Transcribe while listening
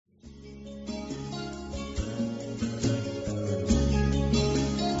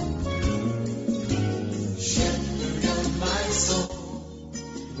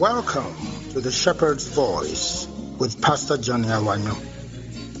Welcome to the Shepherd's Voice with Pastor Johnny Awanyo.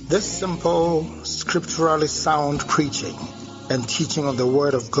 This simple, scripturally sound preaching and teaching of the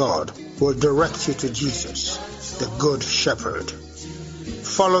Word of God will direct you to Jesus, the Good Shepherd.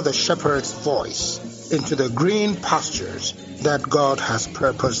 Follow the Shepherd's voice into the green pastures that God has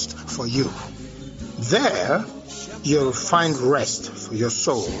purposed for you. There, you'll find rest for your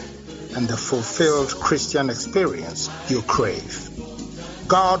soul and the fulfilled Christian experience you crave.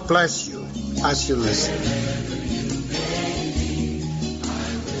 God bless you as you listen.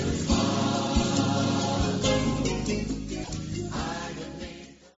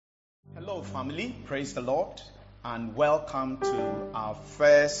 Hello, family. Praise the Lord, and welcome to our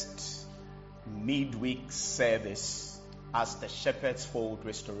first midweek service as the Shepherd's Fold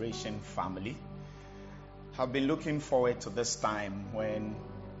Restoration family. I've been looking forward to this time when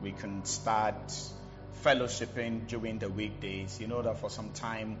we can start fellowshipping during the weekdays. You know that for some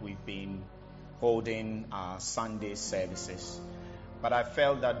time we've been holding our Sunday services, but I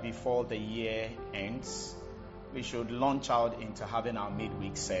felt that before the year ends, we should launch out into having our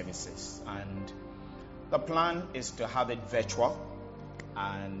midweek services, and the plan is to have it virtual.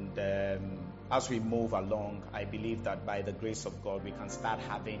 And as we move along, I believe that by the grace of God, we can start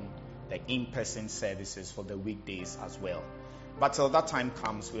having the in-person services for the weekdays as well. But till that time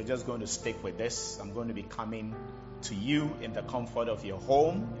comes, we're just going to stick with this. I'm going to be coming to you in the comfort of your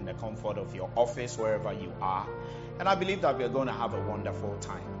home, in the comfort of your office, wherever you are. And I believe that we're going to have a wonderful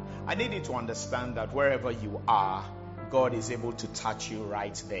time. I need you to understand that wherever you are, God is able to touch you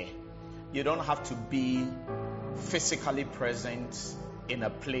right there. You don't have to be physically present in a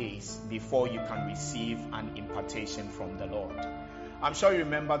place before you can receive an impartation from the Lord. I'm sure you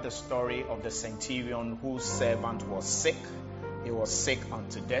remember the story of the centurion whose servant was sick. He was sick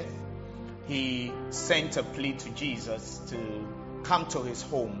unto death. He sent a plea to Jesus to come to his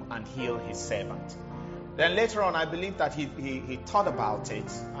home and heal his servant. Then later on, I believe that he thought about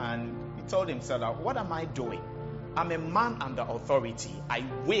it, and he told himself, what am I doing? I'm a man under authority. I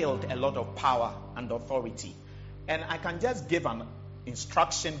wield a lot of power and authority. And I can just give an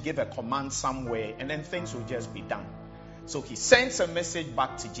instruction, give a command somewhere, and then things will just be done. So he sends a message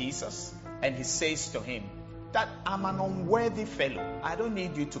back to Jesus, and he says to him that I'm an unworthy fellow. I don't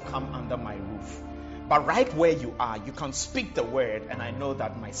need you to come under my roof. But right where you are, you can speak the word, and I know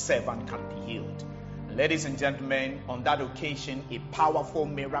that my servant can be healed. Ladies and gentlemen, on that occasion, a powerful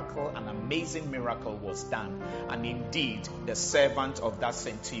miracle, an amazing miracle was done. And indeed, the servant of that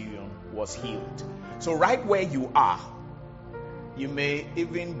centurion was healed. So right where you are, you may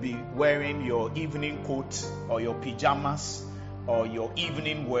even be wearing your evening coat or your pajamas or your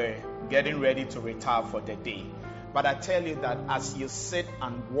evening wear, getting ready to retire for the day. But I tell you that as you sit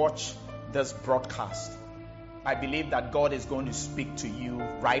and watch this broadcast, I believe that God is going to speak to you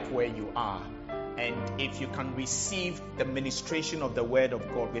right where you are. And if you can receive the ministration of the word of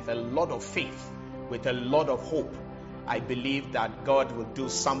God with a lot of faith, with a lot of hope, I believe that God will do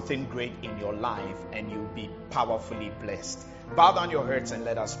something great in your life and you'll be powerfully blessed. Bow down your hearts and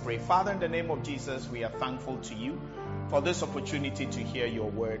let us pray. Father, in the name of Jesus, we are thankful to you for this opportunity to hear your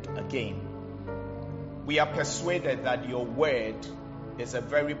word again. We are persuaded that your word is a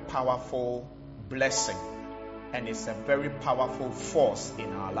very powerful blessing and it's a very powerful force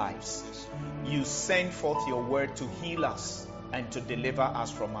in our lives. You send forth your word to heal us and to deliver us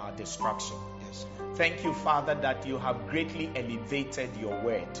from our destruction. Thank you, Father, that you have greatly elevated your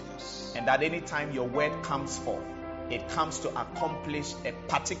word, and that anytime your word comes forth, it comes to accomplish a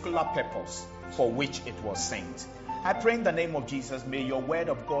particular purpose for which it was sent. I pray in the name of Jesus, may your word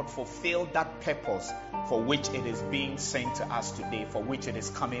of God fulfill that purpose for which it is being sent to us today, for which it is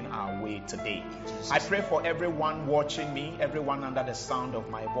coming our way today. I pray for everyone watching me, everyone under the sound of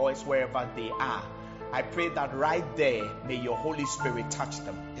my voice, wherever they are. I pray that right there, may your Holy Spirit touch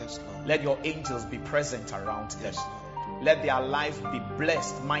them. Yes, Lord. Let your angels be present around them. Yes, Lord. Let their lives be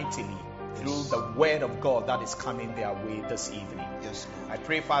blessed mightily through the word of God that is coming their way this evening. Yes, Lord. I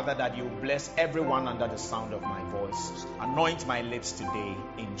pray, Father, that you bless everyone under the sound of my voice. Anoint my lips today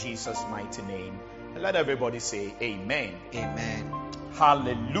in Jesus' mighty name. And let everybody say amen. Amen.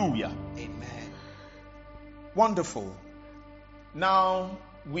 Hallelujah. Amen. Wonderful. Now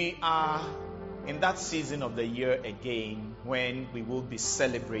we are in that season of the year again when we will be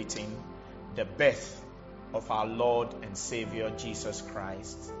celebrating the birth of our Lord and Savior Jesus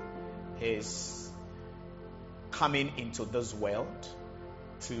Christ. His coming into this world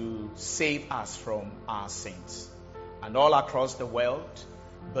to save us from our sins. And all across the world,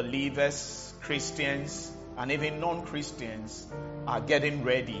 believers, Christians, and even non-Christians are getting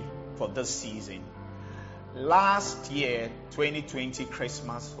ready for this season. last year, 2020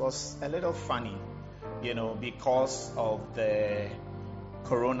 Christmas, was a little funny, because of the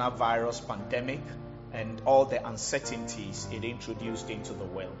coronavirus pandemic and all the uncertainties it introduced into the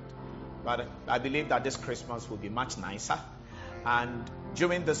world. But I believe that this Christmas will be much nicer. And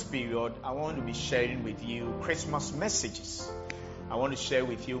during this period, I want to be sharing with you Christmas messages. I want to share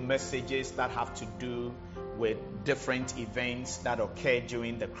with you messages that have to do with different events that occur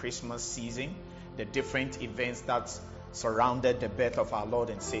during the Christmas season, the different events that surrounded the birth of our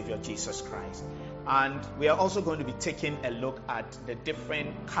Lord and Savior Jesus Christ. And we are also going to be taking a look at the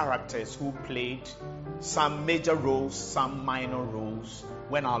different characters who played some major roles, some minor roles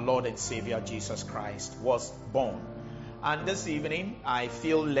when our Lord and Savior Jesus Christ was born. And this evening, I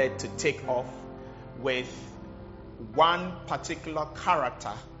feel led to take off with one particular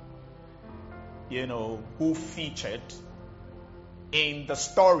character, who featured in the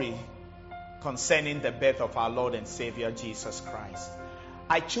story concerning the birth of our Lord and Savior Jesus Christ.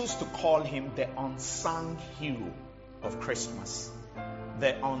 I choose to call him the unsung hero of Christmas.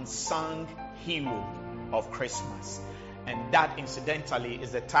 The unsung hero of Christmas. And that, incidentally,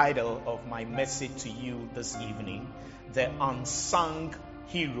 is the title of my message to you this evening. The unsung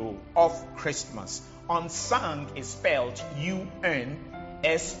hero of Christmas. Unsung is spelled U-N-S-U-N-G.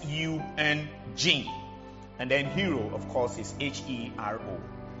 And then hero, of course, is H-E-R-O.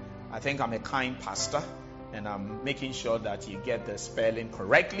 I think I'm a kind pastor, and I'm making sure that you get the spelling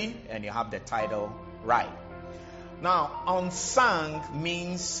correctly and you have the title right. Now, unsung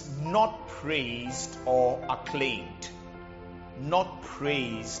means not praised or acclaimed. Not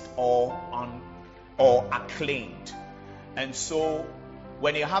praised or acclaimed. And so,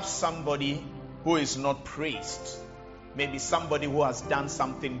 when you have somebody who is not praised, maybe somebody who has done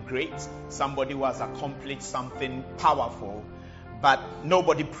something great, somebody who has accomplished something powerful, but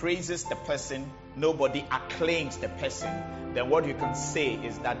nobody praises the person, nobody acclaims the person, then what you can say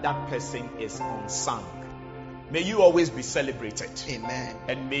is that that person is unsung. May you always be celebrated. Amen.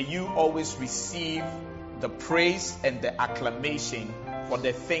 And may you always receive the praise and the acclamation for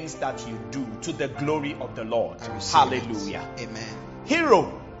the things that you do to the glory of the Lord. Hallelujah. It. Amen.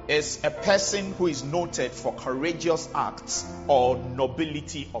 Hero is a person who is noted for courageous acts or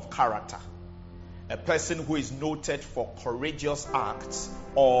nobility of character. A person who is noted for courageous acts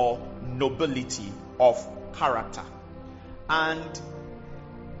or nobility of character. And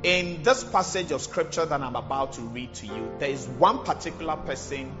in this passage of scripture that I'm about to read to you, there is one particular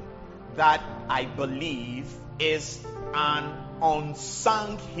person that I believe is an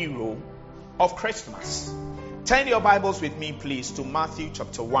unsung hero of Christmas. Turn your Bibles with me, please, to Matthew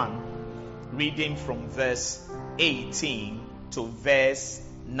chapter 1, reading from verse 18 to verse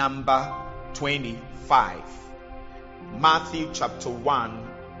number 25. Matthew chapter 1,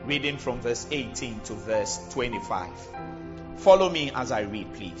 reading from verse 18 to verse 25. Follow me as I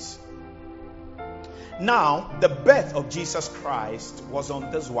read, please. Now, the birth of Jesus Christ was on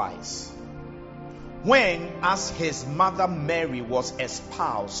this wise. When, as his mother Mary was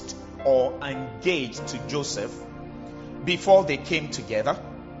espoused or engaged to Joseph, before they came together,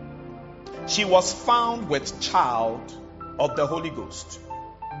 she was found with child of the Holy Ghost.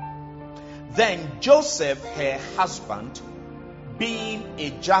 Then Joseph, her husband, being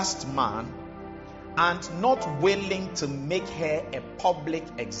a just man and not willing to make her a public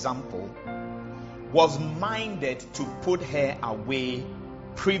example, was minded to put her away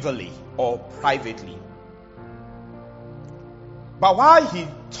privily or privately. But while he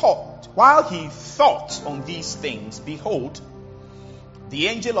thought on these things, behold, the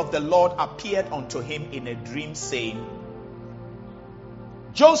angel of the Lord appeared unto him in a dream, saying,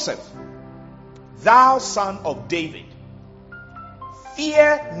 Joseph, thou son of David,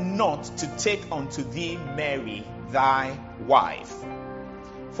 fear not to take unto thee Mary thy wife,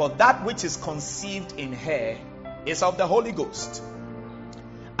 for that which is conceived in her is of the Holy Ghost.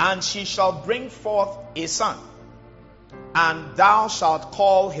 And she shall bring forth a son, and thou shalt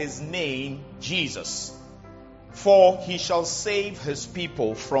call his name Jesus, for he shall save his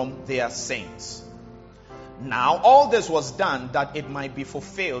people from their sins. Now all this was done that it might be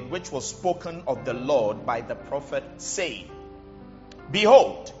fulfilled, which was spoken of the Lord by the prophet, saying,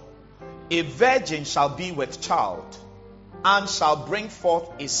 Behold, a virgin shall be with child, and shall bring forth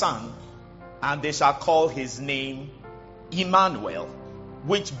a son, and they shall call his name Emmanuel,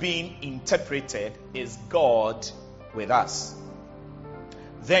 which being interpreted is God with us.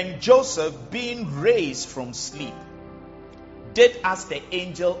 Then Joseph, being raised from sleep, did as the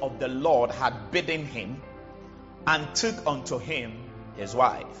angel of the Lord had bidden him, and took unto him his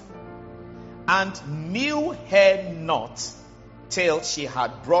wife, and knew her not till she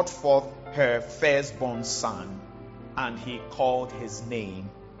had brought forth her firstborn son, and he called his name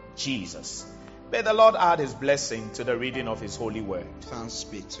Jesus. May the Lord add his blessing to the reading of his holy word. Thanks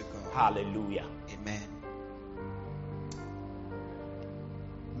be to God. Hallelujah. Amen.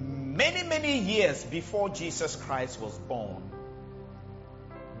 Many years before Jesus Christ was born,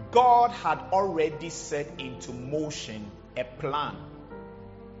 God had already set into motion a plan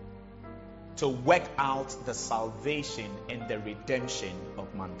to work out the salvation and the redemption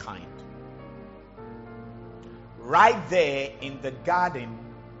of mankind. Right there in the Garden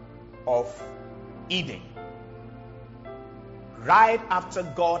of Eden, right after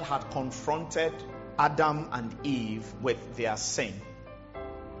God had confronted Adam and Eve with their sin,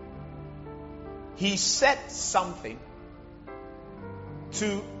 he said something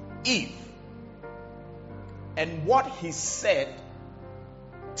to Eve. And what he said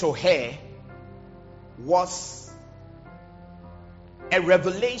to her was a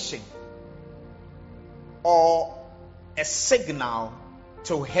revelation or a signal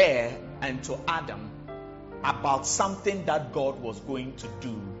to her and to Adam about something that God was going to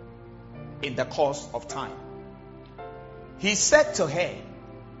do in the course of time. He said to her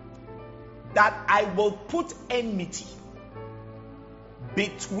that I will put enmity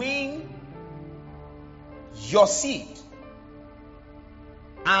between your seed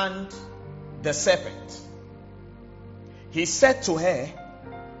and the serpent. He said to her,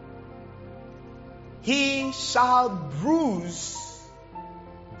 he shall bruise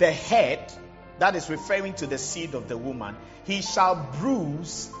the head, that is referring to the seed of the woman. He shall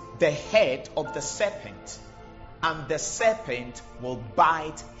bruise the head of the serpent, and the serpent will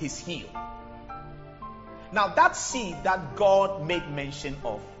bite his heel. Now, that seed that God made mention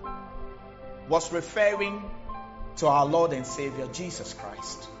of was referring to our Lord and Savior Jesus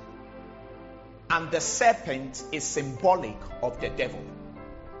Christ. And the serpent is symbolic of the devil.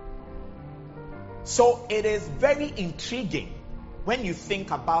 So it is very intriguing when you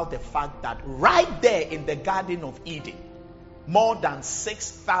think about the fact that right there in the Garden of Eden, more than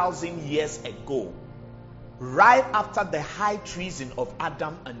 6,000 years ago, right after the high treason of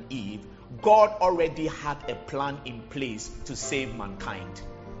Adam and Eve, God already had a plan in place to save mankind.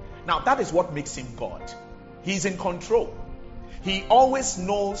 Now, that is what makes him God. He's in control. He always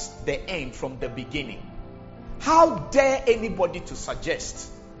knows the end from the beginning. How dare anybody to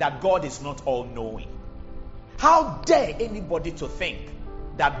suggest that God is not all-knowing? How dare anybody to think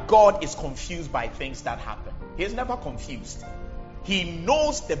that God is confused by things that happen? He is never confused. He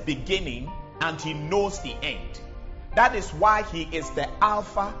knows the beginning and he knows the end. That is why he is the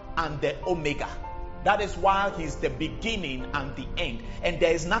Alpha and the Omega. That is why he's the beginning and the end. And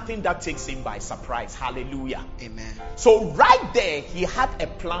there is nothing that takes him by surprise. Hallelujah. Amen. So right there, he had a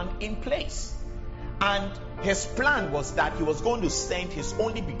plan in place. And his plan was that he was going to send his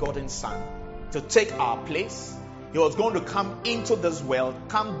only begotten son to take our place. He was going to come into this world,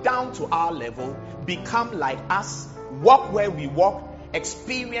 come down to our level, become like us, walk where we walk,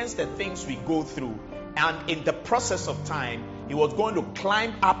 experience the things we go through. And in the process of time, he was going to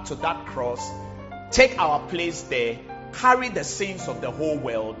climb up to that cross, take our place there, carry the sins of the whole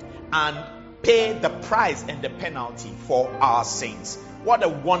world, and pay the price and the penalty for our sins. What a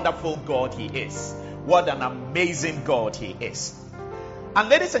wonderful God he is. What an amazing God he is. And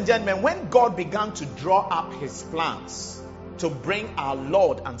ladies and gentlemen, when God began to draw up his plans to bring our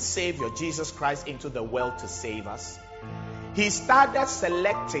Lord and Savior Jesus Christ into the world to save us, he started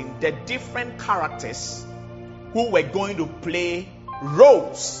selecting the different characters who were going to play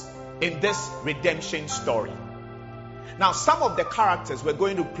roles in this redemption story. Now, some of the characters were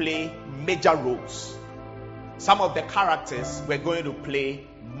going to play major roles. Some of the characters were going to play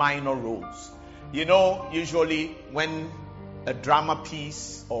minor roles. You know, usually when a drama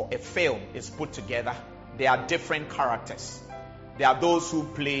piece or a film is put together, there are different characters. There are those who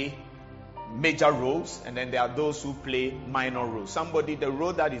play major roles, and then there are those who play minor roles. Somebody, the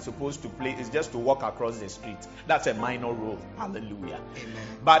role that he's supposed to play is just to walk across the street. That's a minor role. Hallelujah. Amen.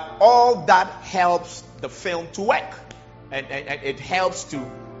 But all that helps the film to work, and it helps to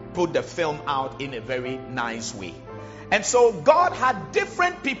put the film out in a very nice way. And so God had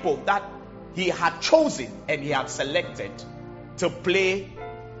different people that he had chosen and he had selected to play,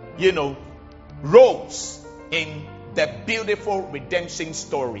 roles in the beautiful redemption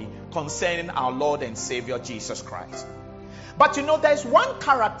story concerning our Lord and Savior Jesus Christ. But there's one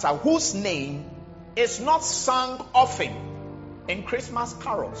character whose name is not sung often in Christmas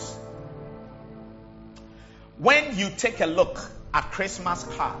carols. When you take a look at Christmas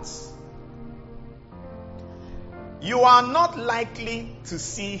cards, you are not likely to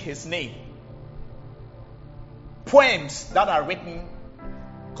see his name. Poems that are written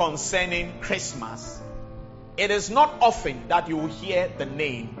concerning Christmas, it is not often that you will hear the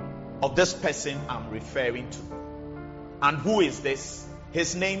name of this person I'm referring to. And who is this?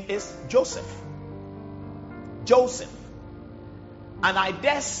 His name is Joseph. Joseph. And I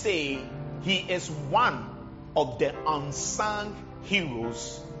dare say he is one of the unsung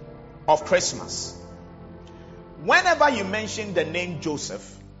heroes of Christmas. Whenever you mention the name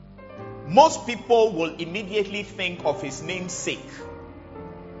Joseph, most people will immediately think of his namesake,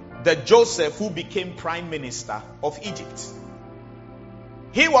 the Joseph who became Prime Minister of Egypt.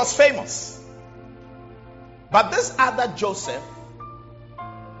 He was famous. But this other Joseph,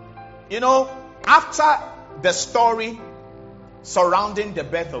 after the story surrounding the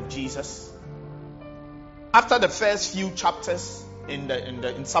birth of Jesus, after the first few chapters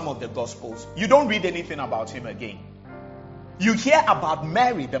in some of the Gospels, you don't read anything about him again. You hear about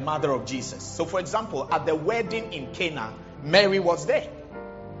Mary, the mother of Jesus. So, for example, at the wedding in Cana, Mary was there.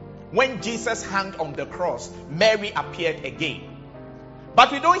 When Jesus hung on the cross, Mary appeared again.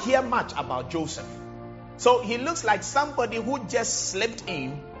 But we don't hear much about Joseph. So he looks like somebody who just slipped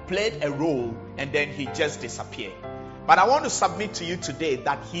in, played a role, and then he just disappeared. But I want to submit to you today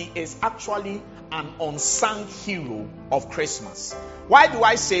that he is actually an unsung hero of Christmas. Why do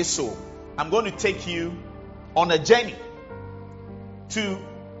I say so? I'm going to take you on a journey to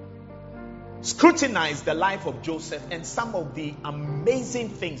scrutinize the life of Joseph and some of the amazing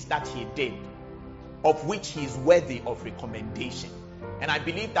things that he did, of which he is worthy of recommendation. And I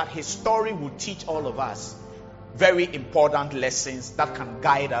believe that his story will teach all of us very important lessons that can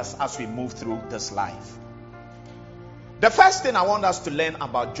guide us as we move through this life. The first thing I want us to learn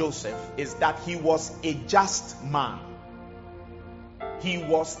about Joseph is that he was a just man. He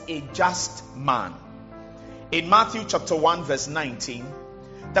was a just man. In Matthew chapter 1 verse 19,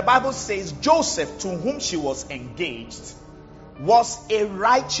 the Bible says Joseph, to whom she was engaged, was a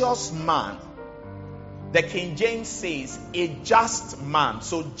righteous man. The King James says a just man.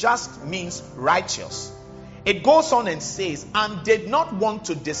 So just means righteous. It goes on and says, and did not want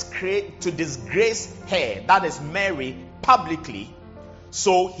to disgrace her, that is Mary, publicly.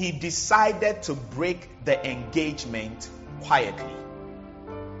 So he decided to break the engagement quietly.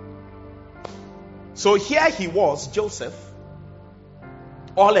 So here he was, Joseph,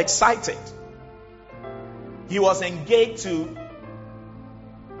 all excited. He was engaged to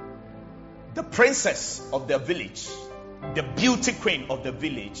the princess of the village, the beauty queen of the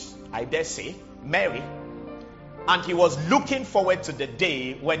village, I dare say, Mary. And he was looking forward to the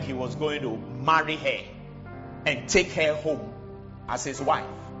day when he was going to marry her and take her home as his wife.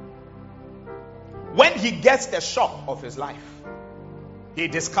 When he gets the shock of his life, he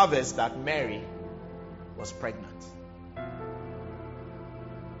discovers that Mary was pregnant.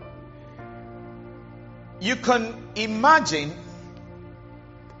 You can imagine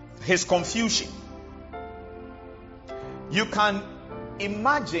his confusion. You can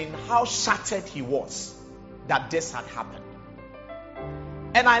imagine how shattered he was that this had happened.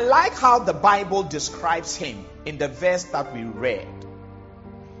 And I like how the Bible describes him in the verse that we read,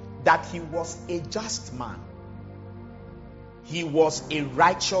 that he was a just man. He was a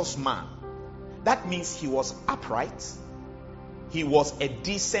righteous man. That means he was upright. He was a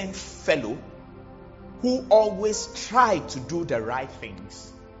decent fellow who always tried to do the right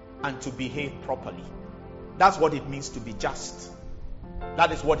things and to behave properly. That's what it means to be just.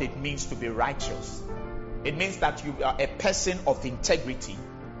 That is what it means to be righteous. It means that you are a person of integrity.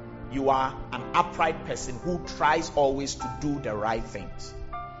 You are an upright person who tries always to do the right things.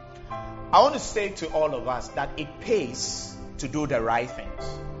 I want to say to all of us that it pays to do the right things.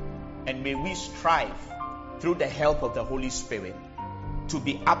 And may we strive through the help of the Holy Spirit to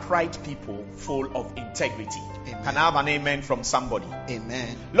be upright people full of integrity. Amen. Can I have an amen from somebody?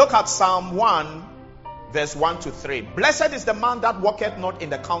 Amen. Look at Psalm 1 verse 1 to 3. Blessed is the man that walketh not in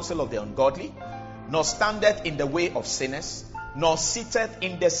the counsel of the ungodly, nor standeth in the way of sinners, nor sitteth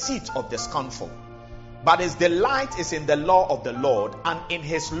in the seat of the scornful. But his delight is in the law of the Lord, and in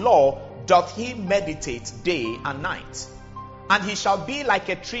his law doth he meditate day and night. And he shall be like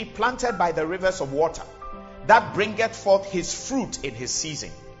a tree planted by the rivers of water, that bringeth forth his fruit in his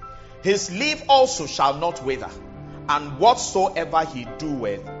season. His leaf also shall not wither, and whatsoever he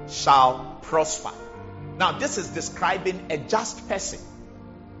doeth shall prosper. Now this is describing a just person.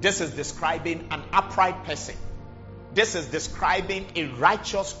 This is describing an upright person. This is describing a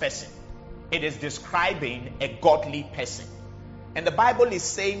righteous person. It is describing a godly person. And the Bible is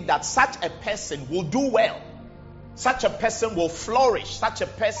saying that such a person will do well. Such a person will flourish. Such a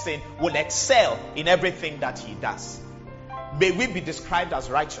person will excel in everything that he does. May we be described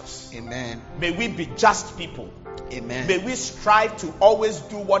as righteous. Amen. May we be just people. Amen. May we strive to always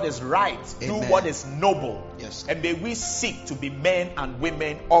do what is right, Amen. do what is noble. Yes. And may we seek to be men and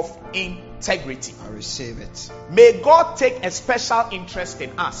women of integrity. I receive it. May God take a special interest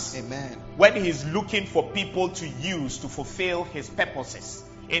in us. Amen. When He is looking for people to use to fulfill His purposes.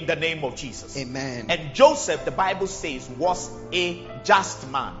 In the name of Jesus. Amen. And Joseph, the Bible says, was a just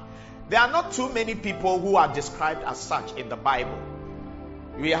man. There are not too many people who are described as such in the Bible.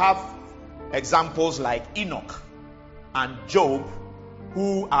 We have examples like Enoch and Job,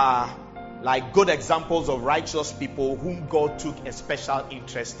 who are like good examples of righteous people whom God took a special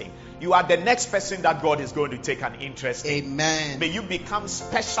interest in. You are the next person that God is going to take an interest in. Amen. May you become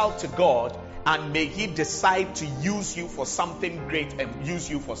special to God, and may He decide to use you for something great and use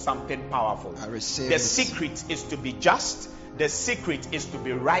you for something powerful. I receive The it. secret is to be just, the secret is to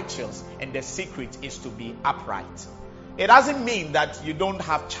be righteous, and the secret is to be upright. It doesn't mean that you don't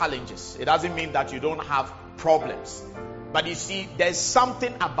have challenges. It doesn't mean that you don't have problems. But you see, there's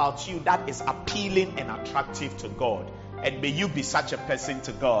something about you that is appealing and attractive to God. And may you be such a person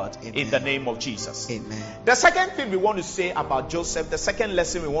to God. Amen. In the name of Jesus. Amen. The second thing we want to say about Joseph, the second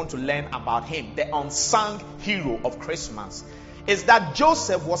lesson we want to learn about him, the unsung hero of Christmas, is that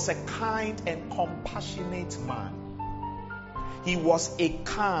Joseph was a kind and compassionate man. He was a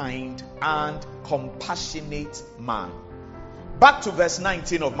kind and compassionate man. Back to verse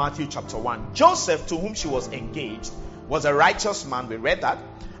 19 of Matthew chapter 1. Joseph, to whom she was engaged, was a righteous man. We read that.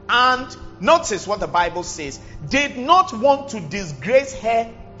 And notice what the Bible says. Did not want to disgrace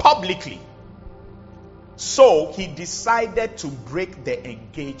her publicly. So he decided to break the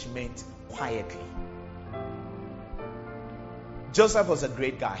engagement quietly. Joseph was a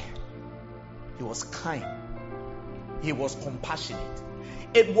great guy. He was kind. He was compassionate.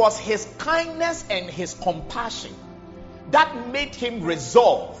 It was his kindness and his compassion that made him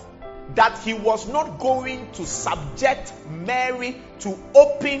resolve that he was not going to subject Mary to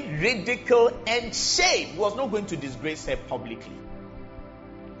open ridicule and shame. He was not going to disgrace her publicly.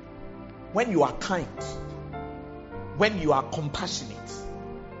 When you are kind, when you are compassionate,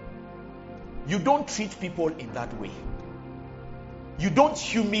 you don't treat people in that way. You don't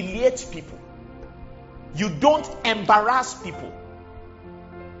humiliate people. You don't embarrass people.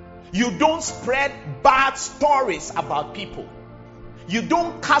 You don't spread bad stories about people. You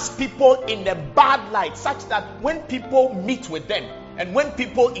don't cast people in a bad light such that when people meet with them and when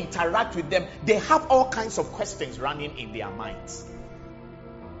people interact with them, they have all kinds of questions running in their minds.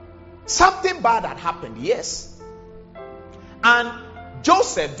 Something bad had happened, yes. And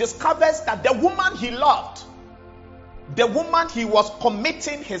Joseph discovers that the woman he loved, the woman he was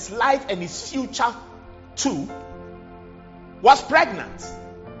committing his life and his future to, was pregnant.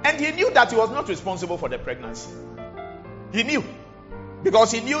 And he knew that he was not responsible for the pregnancy. He knew.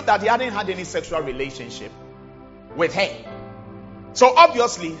 Because he knew that he hadn't had any sexual relationship with her. So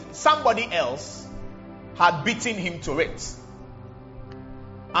obviously, somebody else had beaten him to it.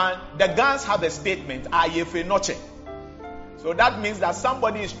 And the guns have a statement, "Ayefe noche." So that means that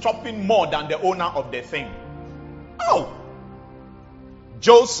somebody is chopping more than the owner of the thing. Oh!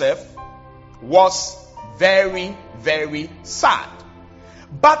 Joseph was very, very sad.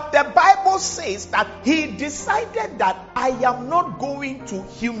 But the Bible says that he decided that I am not going to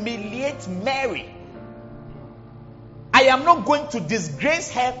humiliate Mary. I am not going to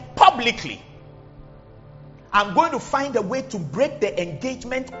disgrace her publicly. I'm going to find a way to break the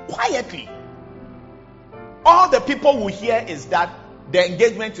engagement quietly. All the people will hear is that the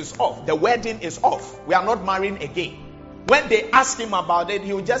engagement is off. The wedding is off. We are not marrying again. When they ask him about it,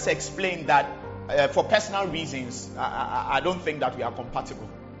 he will just explain that for personal reasons, I don't think that we are compatible.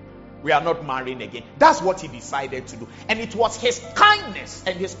 We are not marrying again. That's what he decided to do. And it was his kindness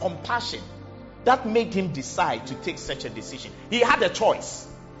and his compassion that made him decide to take such a decision. He had a choice.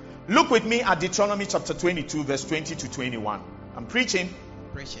 Look with me at Deuteronomy chapter 22, verse 20 to 21. I'm preaching.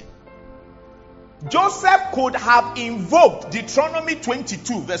 Joseph could have invoked Deuteronomy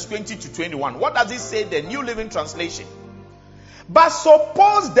 22, verse 20 to 21. What does it say? The New Living Translation. But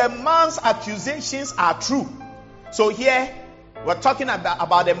suppose the man's accusations are true. So here we're talking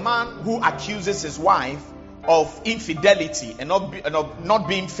about a man who accuses his wife of infidelity and not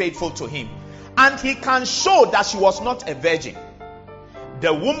being faithful to him. And he can show that she was not a virgin.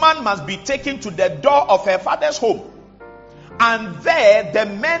 The woman must be taken to the door of her father's home. And there the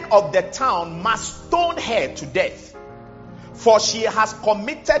men of the town must stone her to death. For she has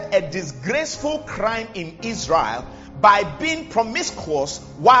committed a disgraceful crime in Israel by being promiscuous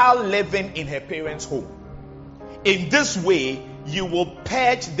while living in her parents' home. In this way, you will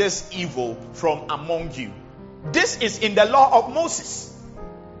purge this evil from among you. This is in the law of Moses,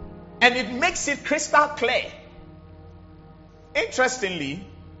 and it makes it crystal clear. Interestingly,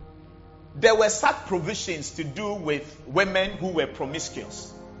 there were such provisions to do with women who were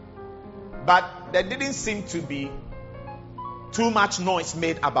promiscuous, but there didn't seem to be too much noise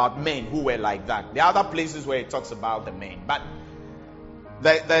made about men who were like that. There are other places where it talks about the men, but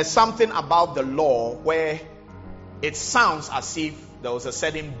there's something about the law where it sounds as if there was a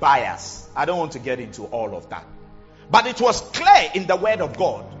certain bias. I don't want to get into all of that, but it was clear in the word of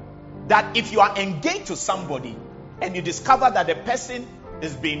God that if you are engaged to somebody and you discover that the person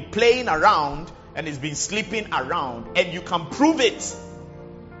is been playing around and is been sleeping around, and you can prove it,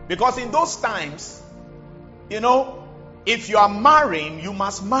 because in those times, if you are marrying, you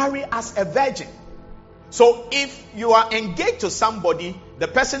must marry as a virgin. So if you are engaged to somebody, the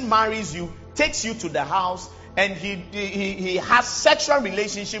person marries you, takes you to the house, and he has sexual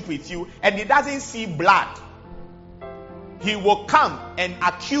relationship with you, and he doesn't see blood, he will come and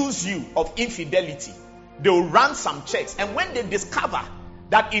accuse you of infidelity. They will run some checks, and when they discover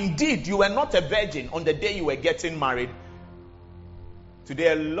that indeed you were not a virgin on the day you were getting married,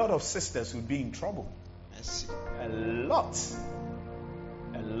 today a lot of sisters will be in trouble. A lot.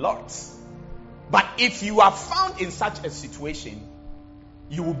 But if you are found in such a situation,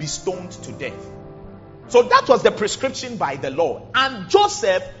 you will be stoned to death. So that was the prescription by the law, and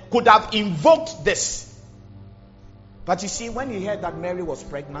Joseph could have invoked this. But you see, when he heard that Mary was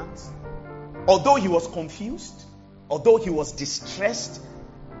pregnant, although he was confused, although he was distressed,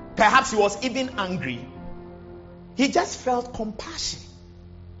 perhaps he was even angry, he just felt compassion.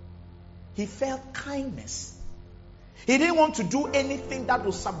 He felt kindness. He didn't want to do anything that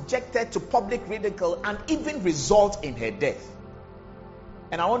was subjected to public ridicule and even result in her death.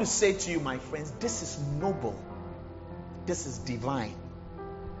 And I want to say to you, my friends, this is noble. This is divine.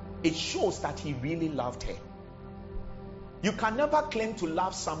 It shows that he really loved her. You can never claim to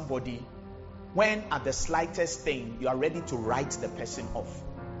love somebody when at the slightest thing you are ready to write the person off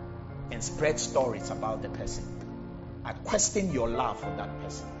and spread stories about the person. I question your love for that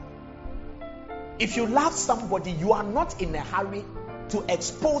person. If you love somebody, you are not in a hurry to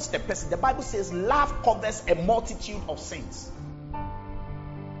expose the person. The Bible says love covers a multitude of sins.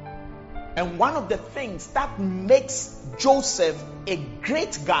 And one of the things that makes Joseph a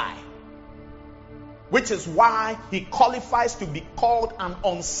great guy, which is why he qualifies to be called an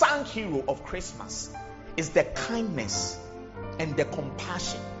unsung hero of Christmas, is the kindness and the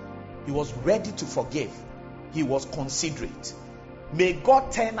compassion. He was ready to forgive. He was considerate. May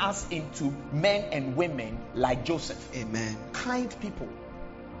God turn us into men and women like Joseph. Amen. Kind people,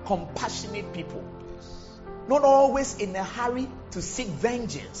 compassionate people, not always in a hurry to seek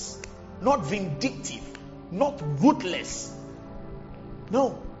vengeance, not vindictive, not ruthless.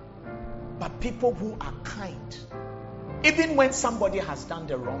 No, but people who are kind. Even when somebody has done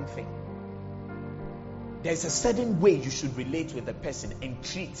the wrong thing, there's a certain way you should relate with the person and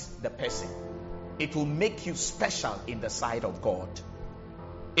treat the person. It will make you special in the sight of God.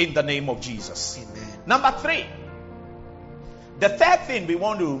 In the name of Jesus. Amen. Number 3. The third thing we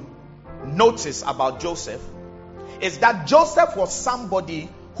want to notice about Joseph is that Joseph was somebody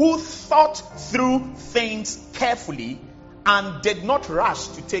who thought through things carefully and did not rush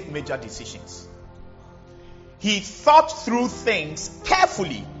to take major decisions. He thought through things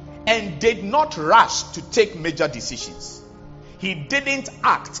carefully and did not rush to take major decisions. He didn't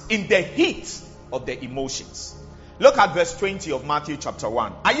act in the heat of the emotions. Look at verse 20 of Matthew chapter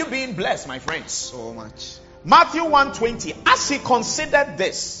 1. Are you being blessed, my friends? So much. Matthew 1:20. As he considered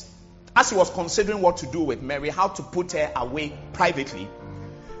this, as he was considering what to do with Mary, how to put her away privately,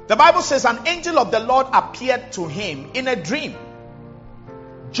 the Bible says an angel of the Lord appeared to him in a dream.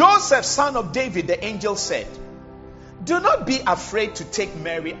 Joseph, son of David, the angel said, "Do not be afraid to take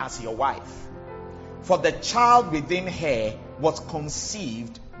Mary as your wife, for the child within her was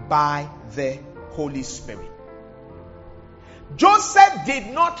conceived by the Holy Spirit." Joseph did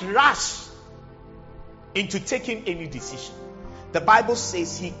not rush into taking any decision. The Bible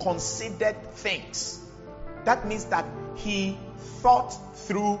says he considered things. That means that he thought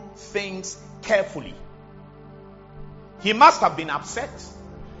through things carefully. He must have been upset.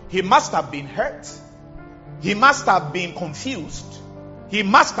 He must have been hurt. He must have been confused. He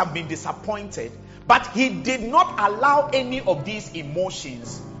must have been disappointed. But he did not allow any of these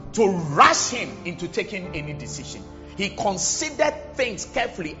emotions to rush him into taking any decision. He considered things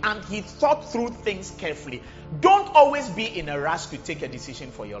carefully and he thought through things carefully. Don't always be in a rush to take a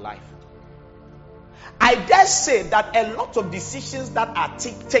decision for your life. I dare say that a lot of decisions that are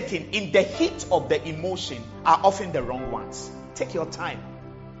taken in the heat of the emotion are often the wrong ones. Take your time.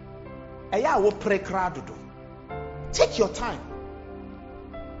 Take your time.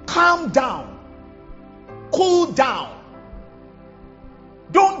 Calm down. Cool down.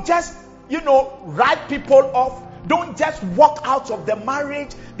 Don't just, write people off. Don't just walk out of the marriage.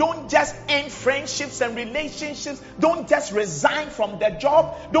 Don't just end friendships and relationships. Don't just resign from the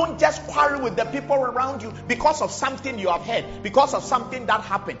job. Don't just quarrel with the people around you because of something you have heard, because of something that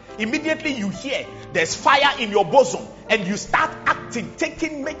happened. Immediately you hear there's fire in your bosom and you start acting,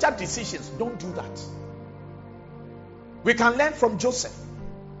 taking major decisions. Don't do that. We can learn from Joseph.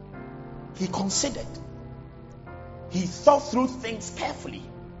 He considered. He thought through things carefully.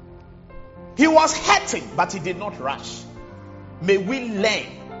 He was hurting, but he did not rush. May we learn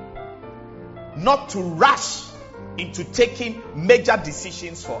not to rush into taking major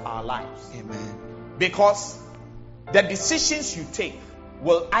decisions for our lives. Amen. Because the decisions you take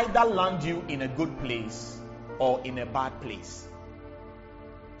will either land you in a good place or in a bad place.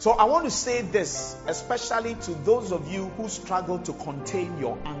 So I want to say this, especially to those of you who struggle to contain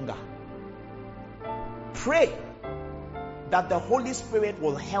your anger. Pray that the Holy Spirit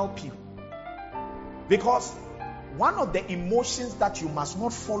will help you. Because one of the emotions that you must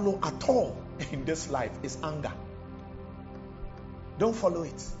not follow at all in this life is anger. Don't follow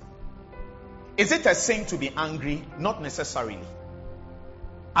it. Is it a sin to be angry? Not necessarily.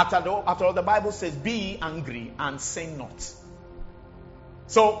 After all, the Bible says, be ye angry and sin not.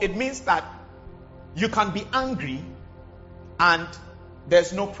 So it means that you can be angry and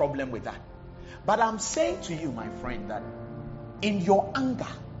there's no problem with that. But I'm saying to you, my friend, that in your anger,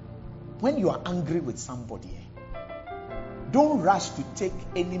 when you are angry with somebody, don't rush to take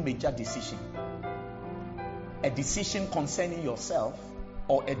any major decision. A decision concerning yourself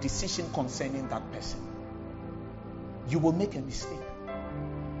or a decision concerning that person. You will make a mistake.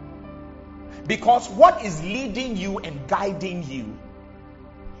 Because what is leading you and guiding you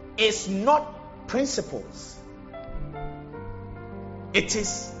is not principles. It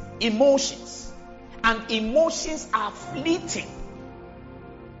is emotions. And emotions are fleeting.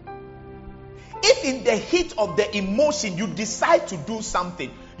 If in the heat of the emotion you decide to do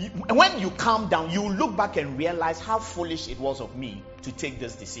something, when you calm down, you look back and realize how foolish it was of me to take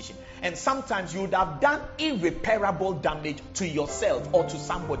this decision. And sometimes you would have done irreparable damage to yourself or to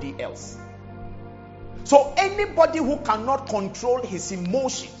somebody else. So anybody who cannot control his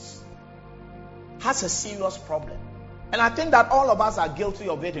emotions has a serious problem. And I think that all of us are guilty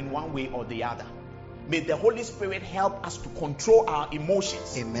of it in one way or the other. May the Holy Spirit help us to control our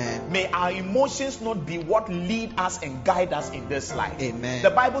emotions. Amen. May our emotions not be what lead us and guide us in this life. Amen. The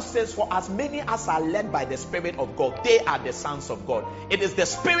Bible says, for as many as are led by the Spirit of God, they are the sons of God. It is the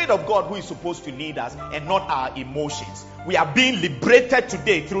Spirit of God who is supposed to lead us and not our emotions. We are being liberated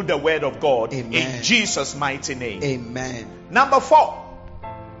today through the word of God. Amen. In Jesus' mighty name. Amen. Number 4.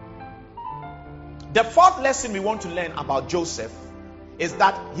 The fourth lesson we want to learn about Joseph is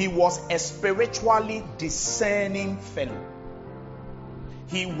that he was a spiritually discerning fellow.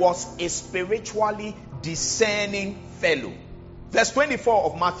 He was a spiritually discerning fellow. Verse 24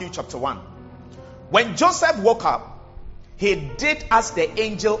 of Matthew chapter 1. When Joseph woke up, he did as the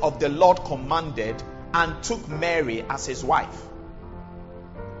angel of the Lord commanded and took Mary as his wife.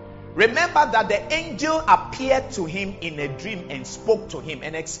 Remember that the angel appeared to him in a dream and spoke to him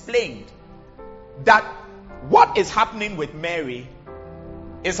and explained that what is happening with Mary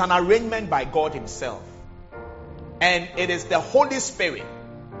is an arrangement by God himself. And it is the Holy Spirit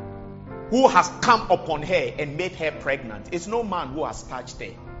who has come upon her and made her pregnant. It's no man who has touched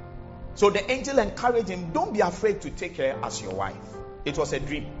her. So the angel encouraged him, don't be afraid to take her as your wife. It was a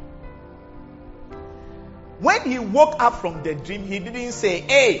dream. When he woke up from the dream, he didn't say,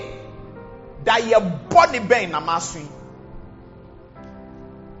 hey, that your body ben namasui.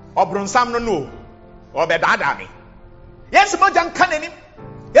 Obrunsam no. Obedadami. Yes, Mojan Kananim.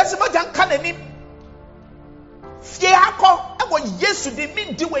 Yes, Mojan Kananim. Fiako, I want yes to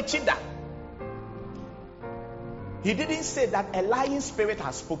mean do a chinda. He didn't say that a lying spirit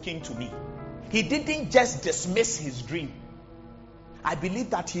has spoken to me. He didn't just dismiss his dream. I believe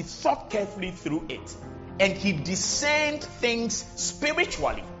that he thought carefully through it and he discerned things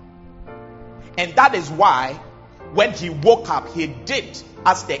spiritually. And that is why when he woke up, he did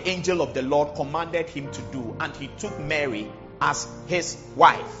as the angel of the Lord commanded him to do, and he took Mary as his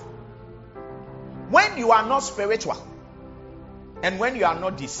wife. When you are not spiritual and when you are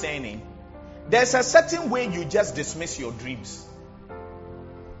not discerning, there's a certain way you just dismiss your dreams.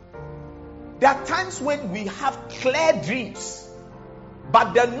 There are times when we have clear dreams,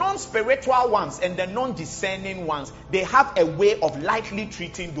 but the non-spiritual ones and the non-discerning ones, they have a way of lightly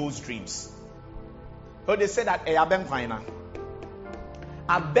treating those dreams. So they say that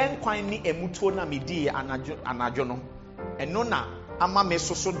aben kwan ni emutuo na medi anajo no eno na ama me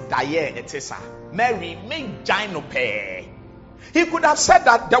so daye etesa Mary me gino pe. He could have said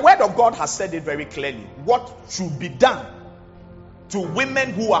that. The word of God has said it very clearly what should be done to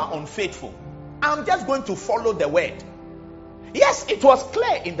women who are unfaithful. I'm just going to follow the word. Yes, it was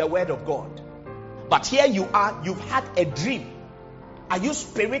clear in the word of God. But here you are, you've had a dream. Are you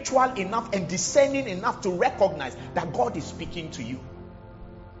spiritual enough and discerning enough to recognize that God is speaking to you?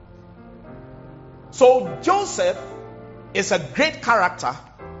 So Joseph is a great character,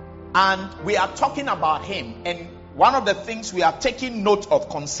 and we are talking about him. And one of the things we are taking note of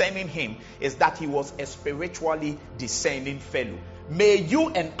concerning him is that he was a spiritually discerning fellow. May you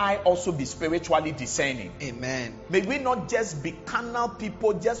and I also be spiritually discerning. Amen. May we not just be carnal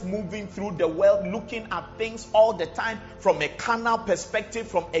people, just moving through the world, looking at things all the time from a carnal perspective,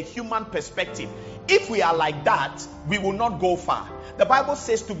 from a human perspective. If we are like that, we will not go far. The Bible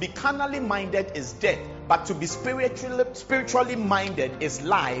says to be carnally minded is death, but to be spiritually minded is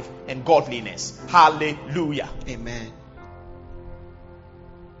life and godliness. Hallelujah. Amen.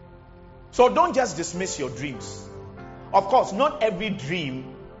 So don't just dismiss your dreams. Of course, not every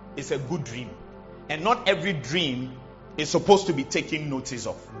dream is a good dream. And not every dream is supposed to be taken notice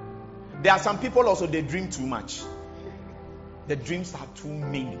of. There are some people also, they dream too much. The dreams are too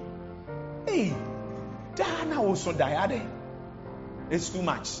many. Hey, Diana also died. It's too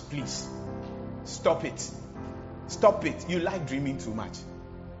much. Please, stop it. Stop it. You like dreaming too much.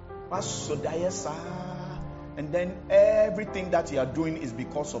 And then everything that you are doing is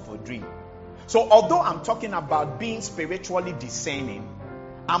because of a dream. So although I'm talking about being spiritually discerning,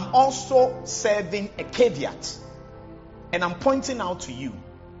 I'm also serving a caveat. And I'm pointing out to you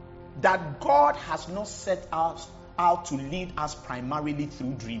that God has not set us out to lead us primarily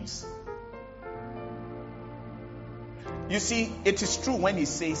through dreams. You see, it is true when he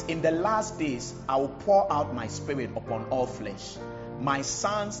says, in the last days, I will pour out my spirit upon all flesh. My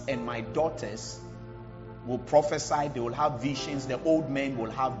sons and my daughters will prophesy, they will have visions, the old men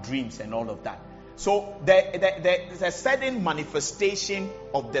will have dreams and all of that. So there's a certain manifestation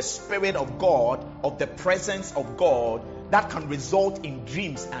of the Spirit of God, of the presence of God, that can result in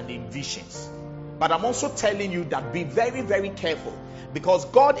dreams and in visions. But I'm also telling you that be very, very careful, because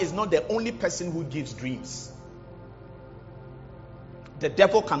God is not the only person who gives dreams. The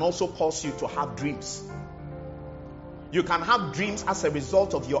devil can also cause you to have dreams. You can have dreams as a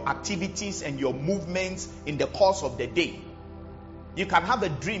result of your activities and your movements in the course of the day. You can have a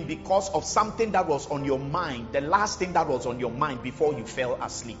dream because of something that was on your mind, the last thing that was on your mind before you fell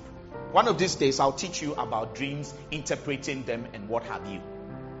asleep. One of these days, I'll teach you about dreams, interpreting them, and what have you.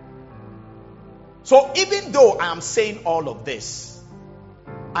 So even though I am saying all of this,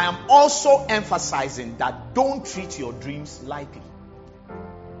 I am also emphasizing that don't treat your dreams lightly.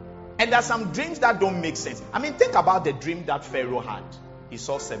 And there are some dreams that don't make sense. I mean, think about the dream that Pharaoh had. He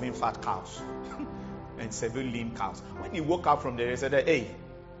saw 7 fat cows and 7 lean cows. When he woke up from there, he said, hey,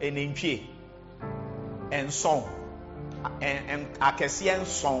 and song, and akesi and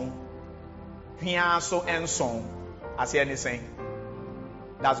song, piaso and song. As he saying,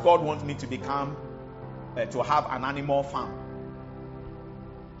 does God want me to become, to have an animal farm?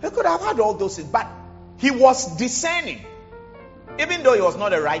 He could have had all those things, but he was discerning. Even though he was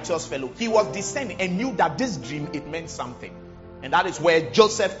not a righteous fellow, he was discerning and knew that this dream, it meant something. And that is where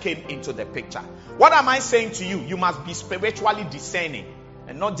Joseph came into the picture. What am I saying to you? You must be spiritually discerning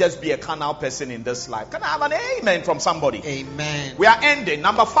and not just be a carnal person in this life. Can I have an amen from somebody? Amen. We are ending.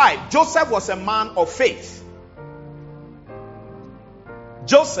 Number 5. Joseph was a man of faith.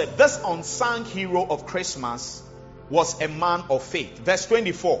 Joseph, this unsung hero of Christmas, was a man of faith. Verse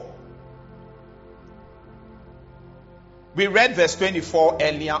 24. We read verse 24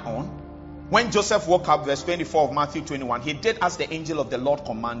 earlier on. When Joseph woke up, verse 24 of Matthew 21, he did as the angel of the Lord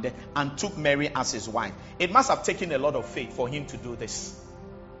commanded and took Mary as his wife. It must have taken a lot of faith for him to do this.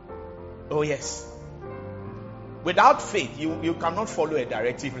 Oh yes. Without faith, you cannot follow a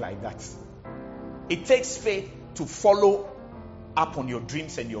directive like that. It takes faith to follow up on your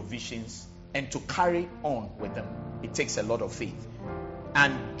dreams and your visions and to carry on with them. It takes a lot of faith.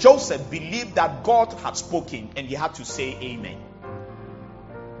 And Joseph believed that God had spoken, and he had to say amen.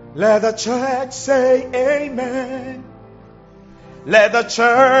 Let the church say amen. Let the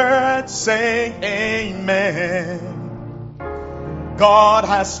church say amen. God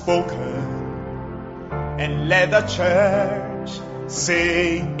has spoken, and let the church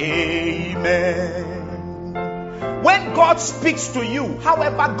say amen. When God speaks to you,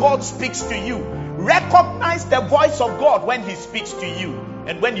 however God speaks to you, recognize the voice of God when he speaks to you.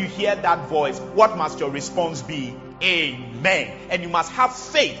 And when you hear that voice, what must your response be? Amen. And you must have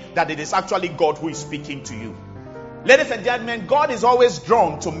faith that it is actually God who is speaking to you. Ladies and gentlemen, God is always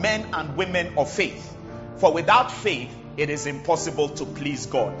drawn to men and women of faith. For without faith, it is impossible to please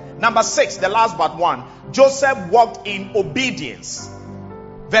God. Number 6, the last but one. Joseph walked in obedience.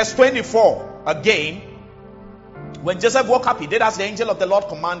 Verse 24, again. When Joseph woke up, he did as the angel of the Lord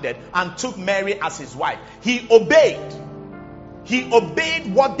commanded and took Mary as his wife. He obeyed. He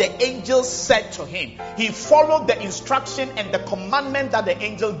obeyed what the angel said to him. He followed the instruction and the commandment that the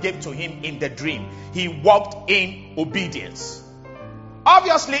angel gave to him in the dream. He walked in obedience.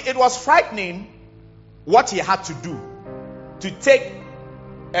 Obviously, it was frightening what he had to do. To take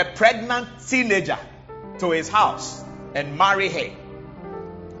a pregnant teenager to his house and marry her.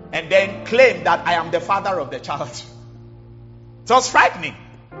 And then claim that I am the father of the child. It was frightening.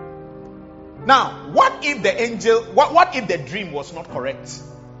 Now, what if the dream was not correct?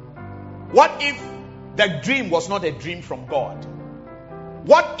 What if the dream was not a dream from God?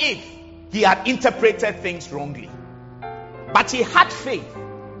 What if he had interpreted things wrongly? But he had faith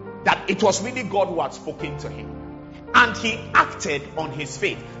that it was really God who had spoken to him. And he acted on his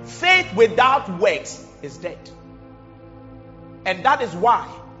faith. Faith without works is dead. And that is why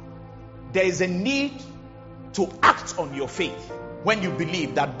there is a need to act on your faith when you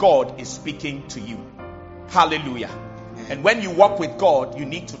believe that God is speaking to you. Hallelujah. And when you walk with God, you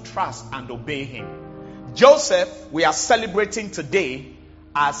need to trust and obey him. Joseph, we are celebrating today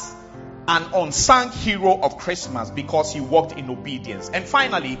as an unsung hero of Christmas because he walked in obedience. And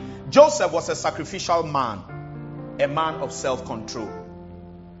finally, Joseph was a sacrificial man, a man of self-control.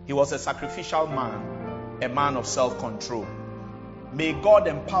 He was a sacrificial man, a man of self-control. May God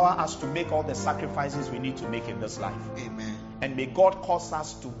empower us to make all the sacrifices we need to make in this life. Amen. And may God cause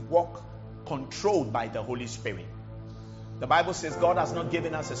us to walk controlled by the Holy Spirit. The Bible says God has not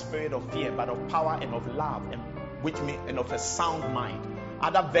given us a spirit of fear, but of power and of love, and of a sound mind.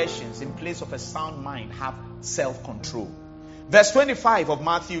 Other versions, in place of a sound mind, have self-control. Verse 25 of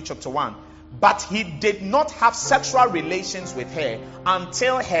Matthew chapter 1. But he did not have sexual relations with her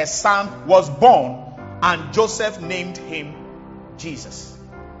until her son was born, and Joseph named him Jesus.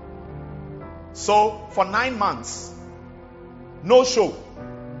 So for 9 months, no show.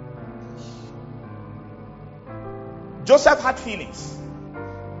 Joseph had feelings.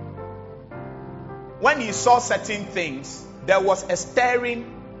 When he saw certain things, there was a stirring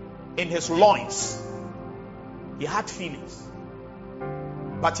in his loins. He had feelings.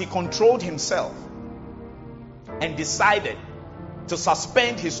 But he controlled himself and decided to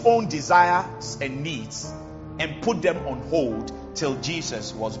suspend his own desires and needs and put them on hold till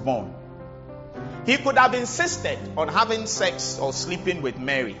Jesus was born. He could have insisted on having sex or sleeping with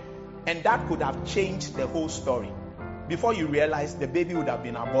Mary, and that could have changed the whole story. Before you realize, the baby would have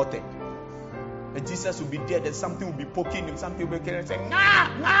been aborted. And Jesus would be dead, and something would be poking him, something would be saying, no.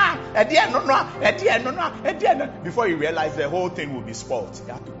 Before you realize, the whole thing will be spoiled.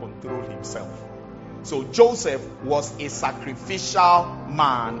 He had to control himself. So Joseph was a sacrificial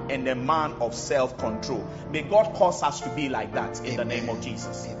man and a man of self-control. May God cause us to be like that in the name of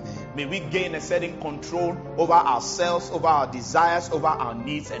Jesus. Amen. May we gain a certain control over ourselves, over our desires, over our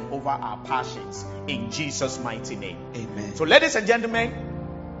needs, and over our passions in Jesus' mighty name. Amen. So ladies and gentlemen,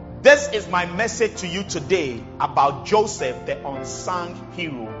 this is my message to you today about Joseph, the unsung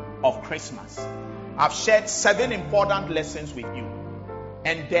hero of Christmas. I've shared 7 important lessons with you,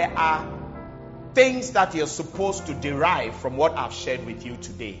 and there are things that you're supposed to derive from what I've shared with you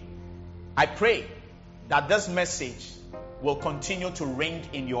today. I pray that this message will continue to ring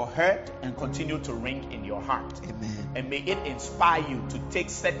in your heart and continue to ring in your heart. Amen. And may it inspire you to take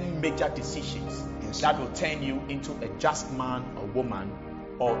certain major decisions that will turn you into a just man or woman,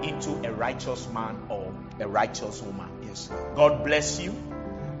 or into a righteous man or a righteous woman. Yes, Lord. God bless you.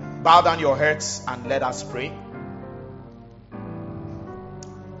 Bow down your heads and let us pray.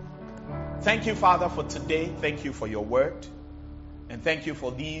 Thank you, Father, for today. Thank you for your word. And thank you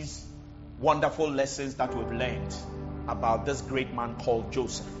for these wonderful lessons that we've learned about this great man called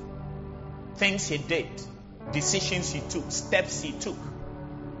Joseph. Things he did, decisions he took, steps he took,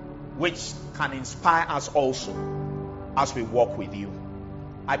 which can inspire us also as we walk with you.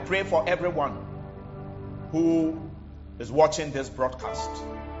 I pray for everyone who is watching this broadcast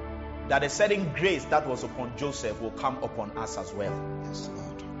that a certain grace that was upon Joseph will come upon us as well. Yes,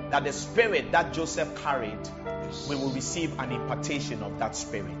 Lord. That the spirit that Joseph carried, we will receive an impartation of that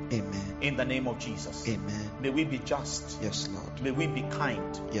spirit. Amen. In the name of Jesus. Amen. May we be just. Yes, Lord. May we be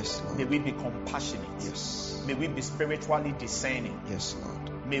kind. Yes, Lord. May we be compassionate. Yes. May we be spiritually discerning. Yes,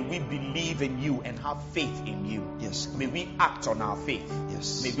 Lord. May we believe in you and have faith in you. Yes, Lord. May we act on our faith.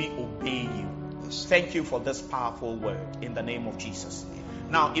 Yes. May we obey you. Jesus. Thank you for this powerful word in the name of Jesus.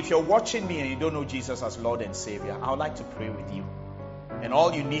 Now, if you're watching me and you don't know Jesus as Lord and Savior, I would like to pray with you. And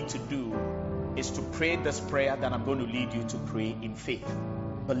all you need to do is to pray this prayer that I'm going to lead you to pray in faith.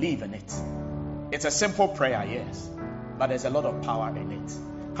 Believe in it. It's a simple prayer, yes, but there's a lot of power in it.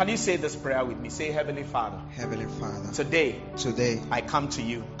 Can you say this prayer with me? Say, Heavenly Father. Heavenly Father. Today, I come to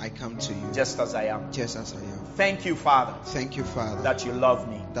you. I come to you. Just as I am. Just as I am. Thank you, Father. Thank you, Father. That you love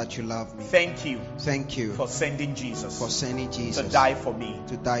me. That you love me. Thank you. Thank you. For sending Jesus. For sending Jesus. To die for me.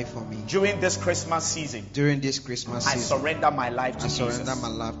 To die for me. During this Christmas season. During this Christmas season. I surrender my life to Jesus. I surrender my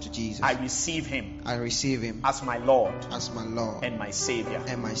life to Jesus. I receive him. I receive him. As my Lord. As my Lord. And my Savior.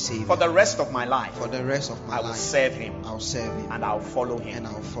 And my Savior. For the rest of my life. For the rest of my life. I will serve him. I will serve him. And I will follow him. And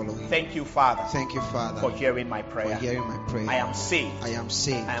I will follow him. Thank you, Father. Thank you, Father. For hearing my prayer. For hearing my prayer. I am saved. I am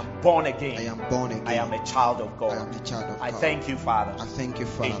saved. I am born again. I am born again. I am a child of God. I am a child of God. I thank you, Father. I thank you,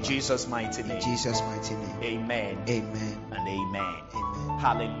 Father. In Jesus' mighty name. In Jesus' mighty name. Amen. Amen. And amen. Amen.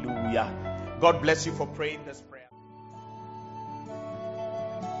 Hallelujah. God bless you for praying this prayer.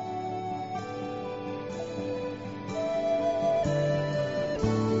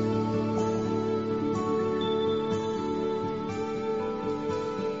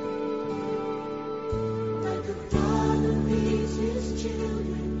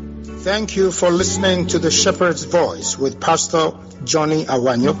 Thank you for listening to the Shepherd's Voice with Pastor Johnny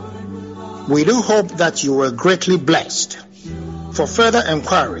Awanyo. We do hope that you were greatly blessed. For further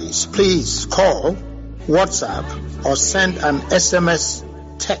enquiries, please call, WhatsApp, or send an SMS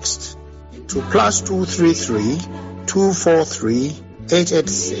text to +233 243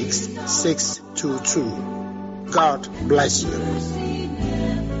 886 622. God bless you.